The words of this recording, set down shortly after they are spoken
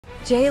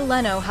Jay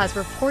Leno has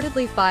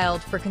reportedly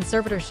filed for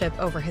conservatorship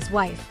over his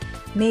wife,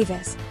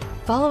 Mavis,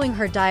 following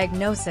her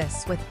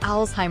diagnosis with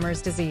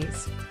Alzheimer's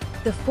disease.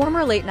 The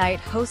former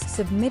late-night host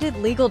submitted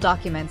legal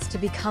documents to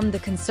become the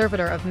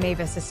conservator of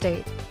Mavis'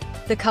 estate.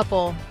 The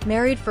couple,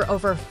 married for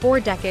over 4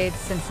 decades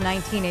since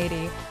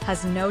 1980,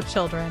 has no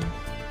children.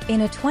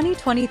 In a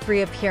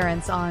 2023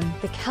 appearance on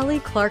The Kelly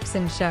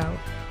Clarkson Show,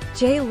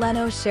 Jay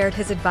Leno shared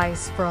his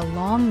advice for a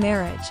long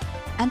marriage,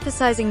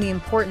 emphasizing the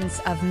importance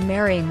of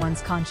marrying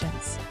one's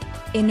conscience.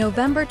 In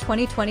November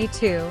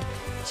 2022,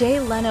 Jay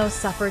Leno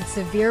suffered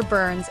severe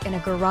burns in a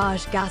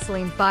garage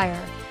gasoline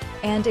fire,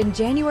 and in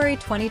January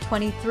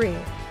 2023,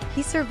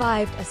 he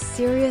survived a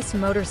serious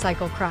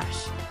motorcycle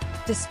crash.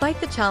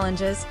 Despite the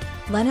challenges,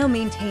 Leno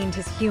maintained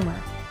his humor,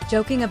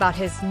 joking about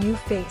his new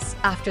face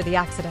after the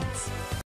accidents.